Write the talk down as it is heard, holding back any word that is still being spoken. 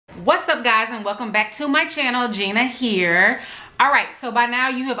What's up, guys, and welcome back to my channel. Gina here. All right, so by now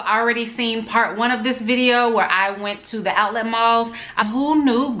you have already seen part one of this video where I went to the outlet malls. Who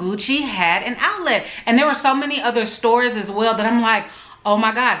knew Gucci had an outlet? And there were so many other stores as well that I'm like, oh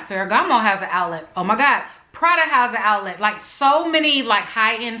my God, Ferragamo has an outlet. Oh my God, Prada has an outlet. Like so many like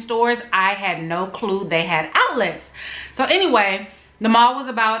high-end stores, I had no clue they had outlets. So anyway, the mall was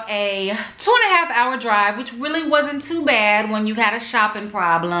about a 2.5 hour drive, which really wasn't too bad when you had a shopping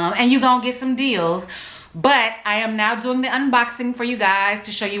problem and you gonna get some deals. But I am now doing the unboxing for you guys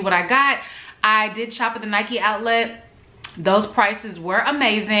to show you what I got. I did shop at the Nike outlet. Those prices were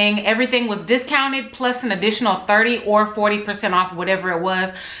amazing. Everything was discounted plus an additional 30 or 40% off, whatever it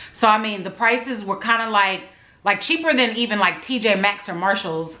was. So I mean, the prices were kind of like cheaper than even like TJ Maxx or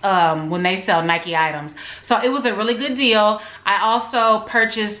Marshall's when they sell Nike items. So it was a really good deal. I also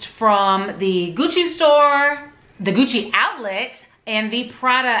purchased from the Gucci store, the Gucci outlet, and the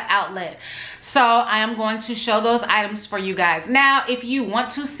Prada outlet. So I am going to show those items for you guys. Now, if you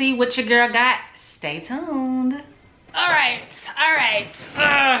want to see what your girl got, stay tuned. All right.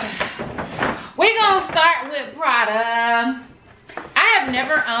 We're gonna start with Prada. I have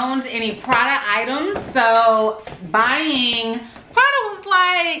never owned any Prada items, so buying Prada was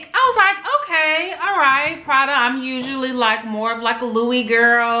like, I was like, okay, all right, Prada. I'm usually like more of like a Louis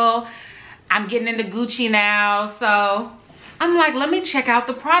girl. I'm getting into Gucci now, so I'm like, let me check out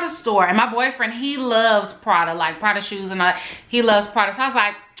the Prada store. And my boyfriend, he loves Prada, like Prada shoes and all. He loves Prada, so I was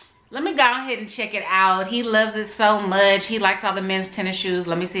like, let me go ahead and check it out. He loves it so much. He likes all the men's tennis shoes.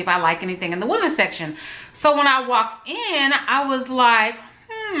 Let me see if I like anything in the women's section. So when I walked in, I was like,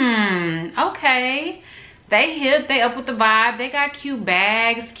 okay. They hip, they up with the vibe. They got cute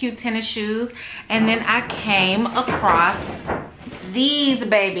bags, cute tennis shoes. And then I came across these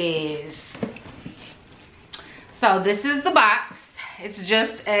babies. So this is the box. It's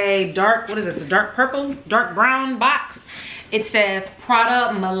just a dark, what is this? A dark purple, dark brown box. It says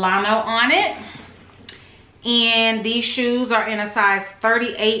Prada Milano on it. And these shoes are in a size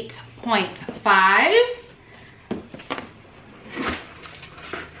 38.5.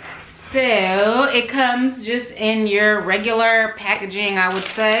 So it comes just in your regular packaging, I would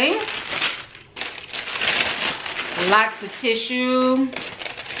say. Lots of tissue.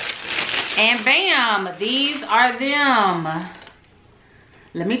 And bam, these are them.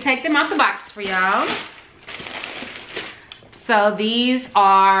 Let me take them out the box for y'all. So these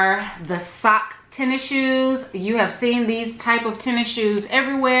are the sock tennis shoes. You have seen these type of tennis shoes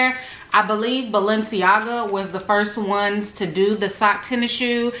everywhere. I believe Balenciaga was the first ones to do the sock tennis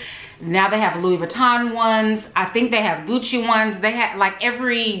shoe. Now they have Louis Vuitton ones. I think they have Gucci ones. They have like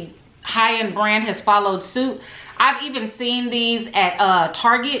every high-end brand has followed suit. I've even seen these at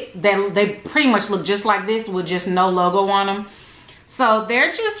Target. They pretty much look just like this with just no logo on them. So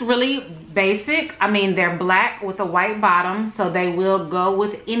they're just really basic. I mean, they're black with a white bottom, so they will go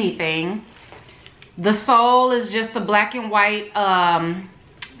with anything. The sole is just a black and white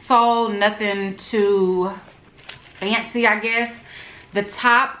sole, nothing too fancy, I guess. The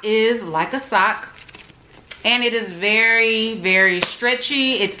top is like a sock, and it is very, very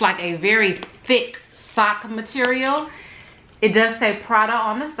stretchy. It's like a very thick sock material. It does say Prada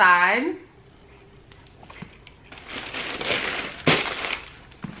on the side.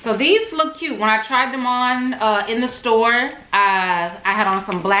 So these look cute. When I tried them on in the store, I had on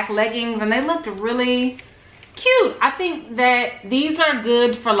some black leggings and they looked really cute. I think that these are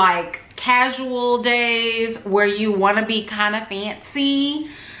good for like casual days where you want to be kind of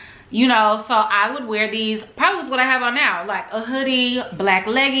fancy, you know. So I would wear these probably with what I have on now, like a hoodie, black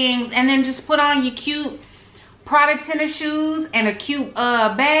leggings, and then just put on your cute Prada tennis shoes and a cute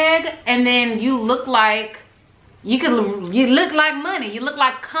bag, and then you look like you look like money. You look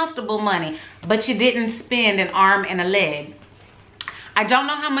like comfortable money, but you didn't spend an arm and a leg. I don't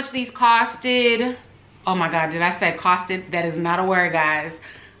know how much these costed. Oh my God, did I say costed? That is not a word, guys.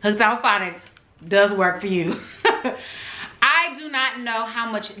 Hooked on Phonics does work for you. I do not know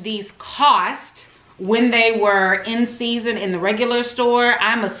how much these cost when they were in season in the regular store.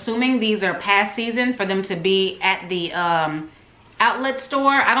 I'm assuming these are past season for them to be at the outlet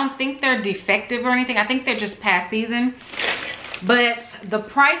store. I don't think they're defective or anything. I think they're just past season. But the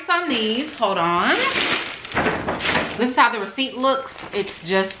price on these, hold on. This is how the receipt looks. It's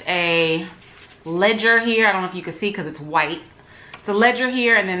just a ledger here. I don't know if you can see because it's white. It's a ledger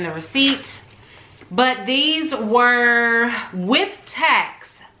here and then the receipt. But these were with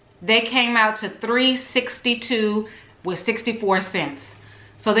tax. They came out to $3.62 with 64 cents.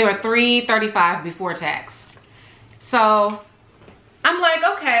 So they were $3.35 before tax. So I'm like,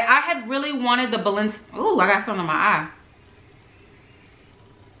 okay, I had really wanted the Balenciaga. Ooh, I got something on my eye.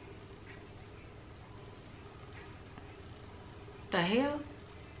 The hell?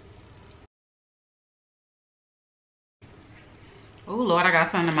 Oh Lord, I got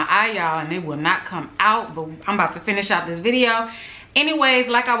something in my eye, y'all, and it will not come out, but I'm about to finish out this video. Anyways,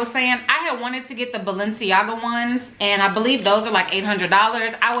 like I was saying, I had wanted to get the Balenciaga ones, and I believe those are like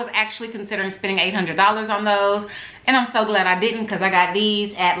 $800. I was actually considering spending $800 on those, and I'm so glad I didn't, because I got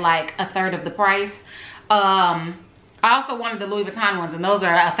these at like a third of the price. I also wanted the Louis Vuitton ones, and those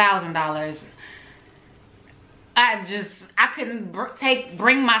are $1,000. I couldn't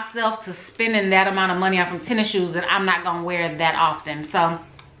bring myself to spending that amount of money on some tennis shoes that I'm not gonna wear that often. So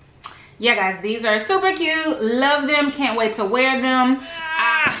yeah guys, these are super cute, love them, can't wait to wear them.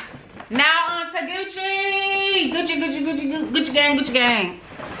 Now on to Gucci. Gucci gang.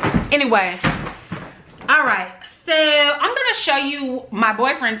 Anyway, all right, so I'm gonna show you my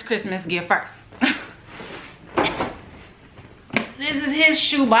boyfriend's Christmas gift first. This is his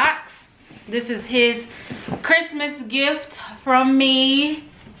shoebox. This is his Christmas gift from me.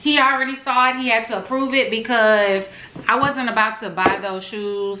 He already saw it. He had to approve it because I wasn't about to buy those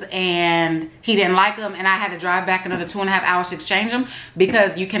shoes and he didn't like them, and I had to drive back another 2.5 hours to exchange them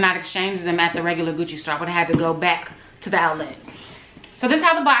because you cannot exchange them at the regular Gucci store. I would have had to go back to the outlet. So this is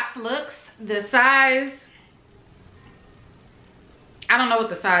how the box looks. The size, I don't know what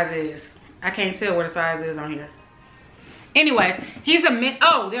the size is. I can't tell what the size is on here. Anyways, he's a men,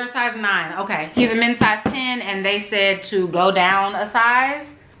 oh, they're a size 9. Okay, he's a men's size 10, and they said to go down a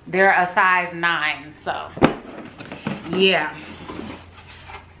size. They're a size 9, so yeah.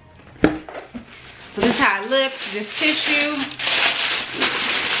 So this is how it looks. Just tissue,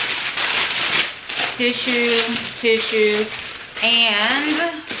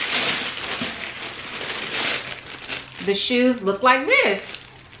 and the shoes look like this.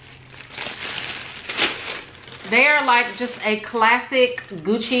 They are like just a classic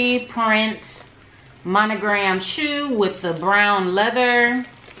Gucci print monogram shoe with the brown leather.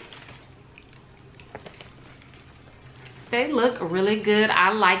 They look really good.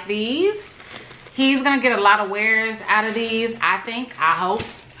 I like these. He's gonna get a lot of wears out of these, I think. I hope.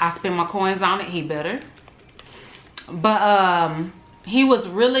 I spend my coins on it. He better. But he was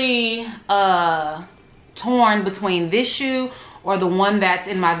really torn between this shoe or the one that's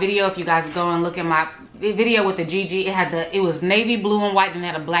in my video. If you guys go and look at my video with the GG, it was navy blue and white, and it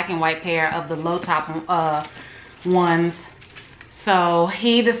had a black and white pair of the low top ones. So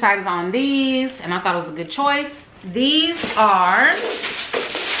he decided on these, and I thought it was a good choice. These were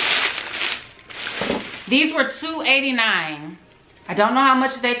 $289. I don't know how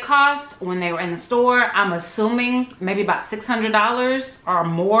much they cost when they were in the store. I'm assuming maybe about $600 or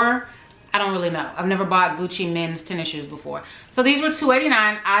more. I don't really know. I've never bought Gucci men's tennis shoes before. So these were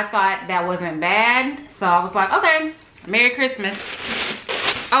 $289. I thought that wasn't bad. So I was like, okay, Merry Christmas.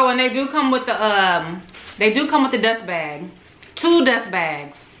 Oh, and they do come with the dust bag. 2 dust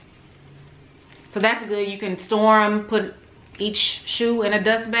bags. So that's good. You can store them, put each shoe in a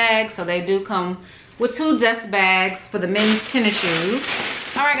dust bag. So they do come with 2 dust bags for the men's tennis shoes.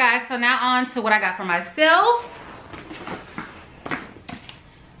 All right, guys. So now on to what I got for myself.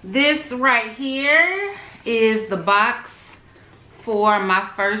 This right here is the box for my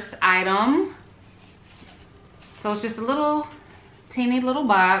first item. So it's just a little teeny little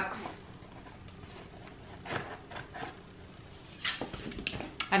box.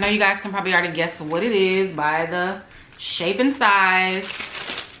 I know you guys can probably already guess what it is by the shape and size,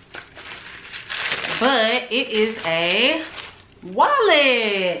 but it is a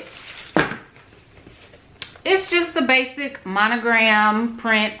wallet. It's just the basic monogram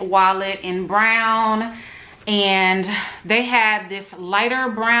print wallet in brown, and they had this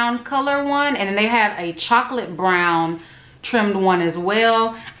lighter brown color one, and then they had a chocolate brown trimmed one as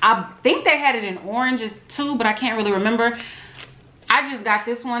well. I think they had it in oranges too, but I can't really remember. I just got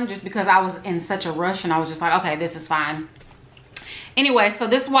this one just because I was in such a rush, and I was just like, okay, this is fine. Anyway, so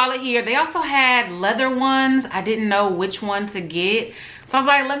this wallet here, they also had leather ones. I didn't know which one to get. So I was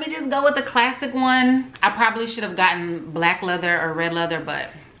like, let me just go with the classic one. I probably should have gotten black leather or red leather, but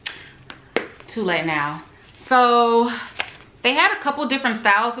too late now. So they had a couple different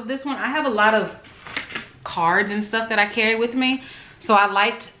styles of this one. I have a lot of cards and stuff that I carry with me. So I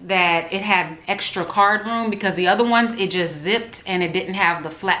liked that it had extra card room, because the other ones, it just zipped and it didn't have the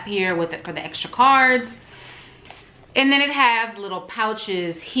flap here with it for the extra cards. And then it has little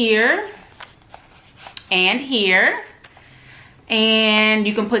pouches here and here. And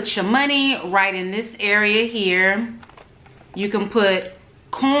you can put your money right in this area here. You can put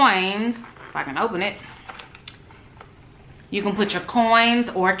coins, if I can open it. You can put your coins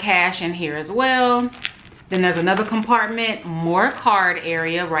or cash in here as well. Then there's another compartment, more card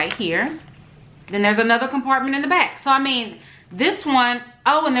area right here. Then there's another compartment in the back. So I mean, This one,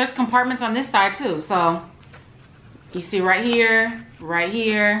 oh, and there's compartments on this side too. So you see right here, right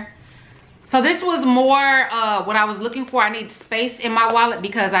here. So this was more what I was looking for. I need space in my wallet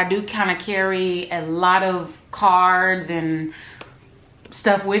because I do kind of carry a lot of cards and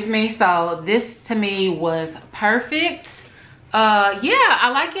stuff with me. So this to me was perfect. Yeah, I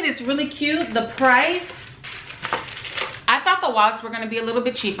like it. It's really cute. The price, I thought the wallets were going to be a little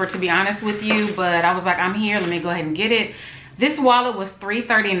bit cheaper, to be honest with you, but I was like, I'm here, let me go ahead and get it. This wallet was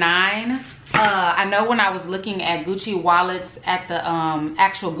 $3.39. I know when I was looking at Gucci wallets at the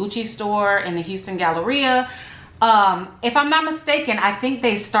actual Gucci store in the Houston Galleria, if I'm not mistaken, I think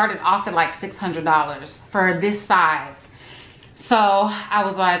they started off at like $600 for this size. So I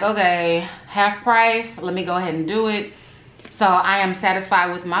was like, okay, half price, let me go ahead and do it. So I am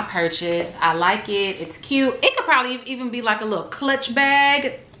satisfied with my purchase. I like it. It's cute. It could probably even be like a little clutch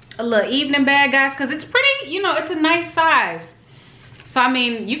bag, a little evening bag, guys, because it's pretty, you know, it's a nice size. So, I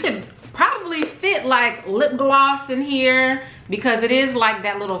mean, you could probably fit like lip gloss in here because it is like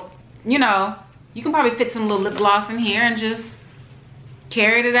that little, you know, you can probably fit some little lip gloss in here and just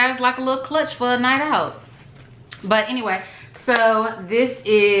carry it as like a little clutch for a night out. But anyway, so this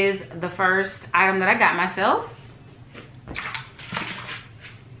is the first item that I got myself.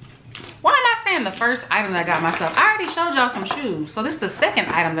 Why am I saying the first item that I got myself? I already showed y'all some shoes. So this is the second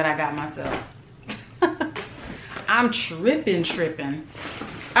item that I got myself. I'm tripping.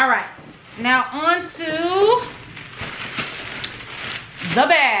 All right, now on to the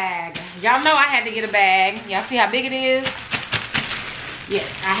bag. Y'all know I had to get a bag. Y'all see how big it is? Yes,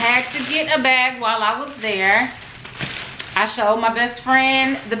 I had to get a bag while I was there. I showed my best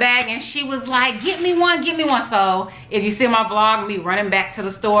friend the bag and she was like, get me one, get me one. So if you see my vlog, me running back to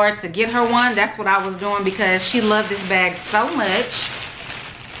the store to get her one, that's what I was doing because she loved this bag so much.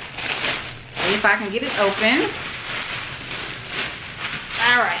 See if I can get it open.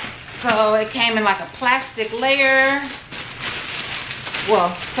 All right, so it came in like a plastic layer.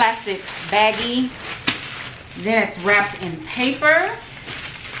 Well, plastic baggie. Then it's wrapped in paper.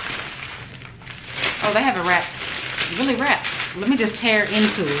 Oh, they have it wrapped. Really wrapped. Let me just tear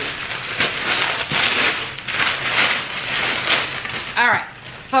into it. All right,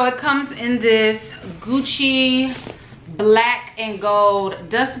 so it comes in this Gucci black and gold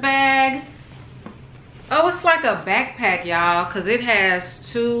dust bag. Oh, it's like a backpack, y'all, because it has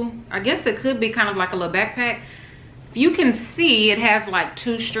two, I guess it could be kind of like a little backpack. If you can see, it has like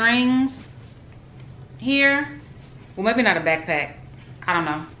two strings here. Well, maybe not a backpack. I don't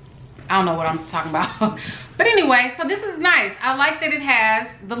know what I'm talking about. But anyway, so this is nice. I like that it has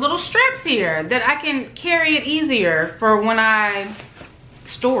the little straps here that I can carry it easier for when I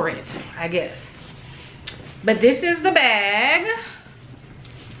store it, I guess. But this is the bag.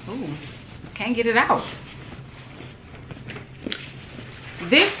 Ooh, can't get it out.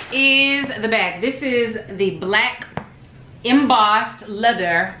 This is the bag. This is the black embossed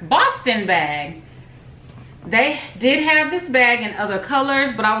leather Boston bag. They did have this bag in other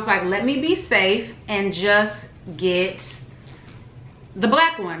colors, but I was like, let me be safe and just get the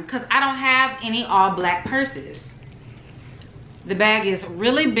black one because I don't have any all black purses. The bag is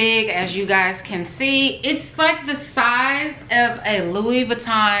really big, as you guys can see. It's like the size of a Louis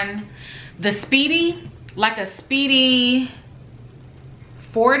Vuitton, the Speedy, like a Speedy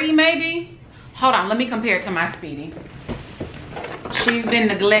 40 maybe. Hold on, let me compare it to my Speedy. She's been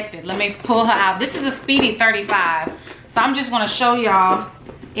neglected. Let me pull her out. This is a Speedy 35. So I'm just want to show y'all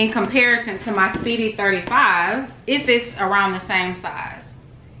in comparison to my Speedy 35 if it's around the same size.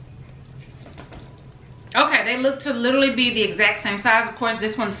 Okay, they look to literally be the exact same size. Of course,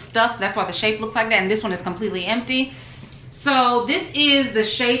 this one's stuffed. That's why the shape looks like that. And this one is completely empty. So this is the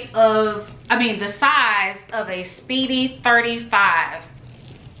shape of, the size of a Speedy 35.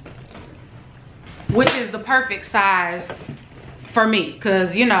 Which is the perfect size for me,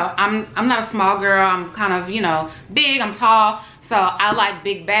 because I'm not a small girl. I'm kind of big, I'm tall, so I like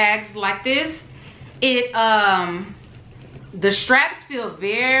big bags like this. The straps feel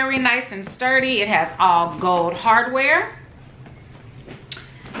very nice and sturdy. It has all gold hardware,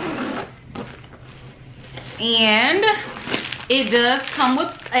 and it does come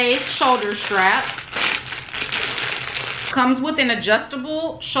with a shoulder strap. Comes with an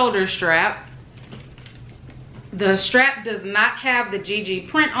adjustable shoulder strap. The strap does not have the GG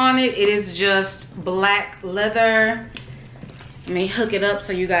print on it. It is just black leather. Let me hook it up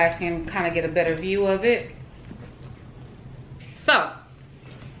so you guys can kind of get a better view of it. So,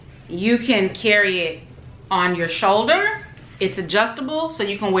 you can carry it on your shoulder. It's adjustable, so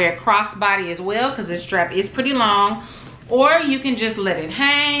you can wear it crossbody as well because this strap is pretty long. Or you can just let it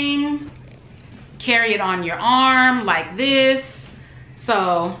hang. carry it on your arm like this.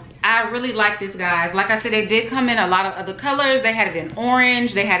 So I really like this, guys. Like I said, they did come in a lot of other colors. They had it in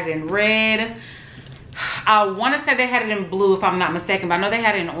orange, they had it in red. I want to say they had it in blue if I'm not mistaken, but I know they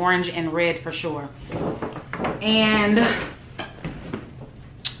had it in orange and red for sure. And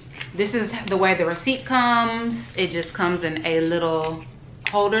this is the way the receipt comes. It just comes in a little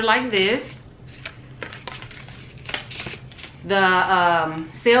holder like this. The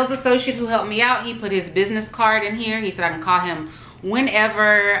sales associate who helped me out, he put his business card in here. He said I can call him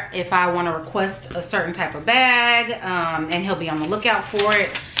whenever if I want to request a certain type of bag, and he'll be on the lookout for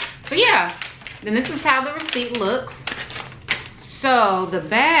it. So yeah, then this is how the receipt looks. So the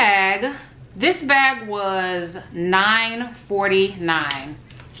bag, this bag was $9.49.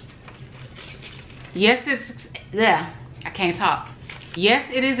 Yes, it's, yeah, I can't talk. Yes,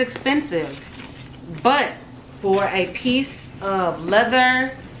 it is expensive, but for a piece of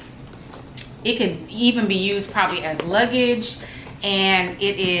leather, it could even be used probably as luggage, and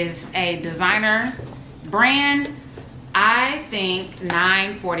it is a designer brand. I think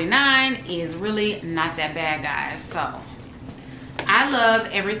 $9.49 is really not that bad, guys. So I love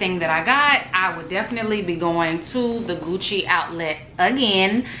everything that I got. I would definitely be going to the Gucci outlet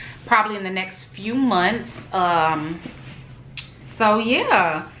again, probably in the next few months. So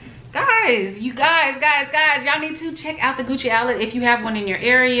yeah, guys, y'all need to check out the Gucci outlet if you have one in your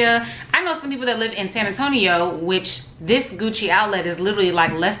area. I know some people that live in San Antonio, which this Gucci outlet is literally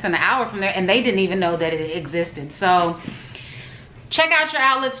like less than an hour from there, and they didn't even know that it existed. So check out your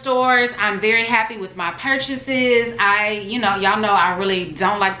outlet stores. I'm very happy with my purchases. Y'all know I really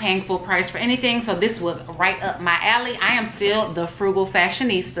don't like paying full price for anything, so this was right up my alley. I am still the frugal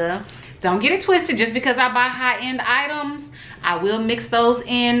fashionista. Don't get it twisted. Just because I buy high-end items, I will mix those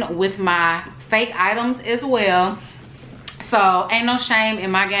in with my fake items as well. So ain't no shame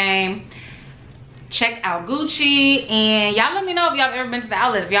in my game. Check out Gucci, and y'all let me know if y'all ever been to the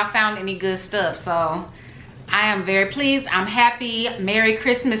outlet, if y'all found any good stuff. So I am very pleased. I'm happy. Merry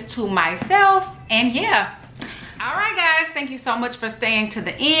Christmas to myself. And yeah. All right, guys. Thank you so much for staying to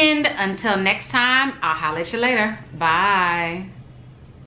the end. Until next time, I'll holler at you later. Bye.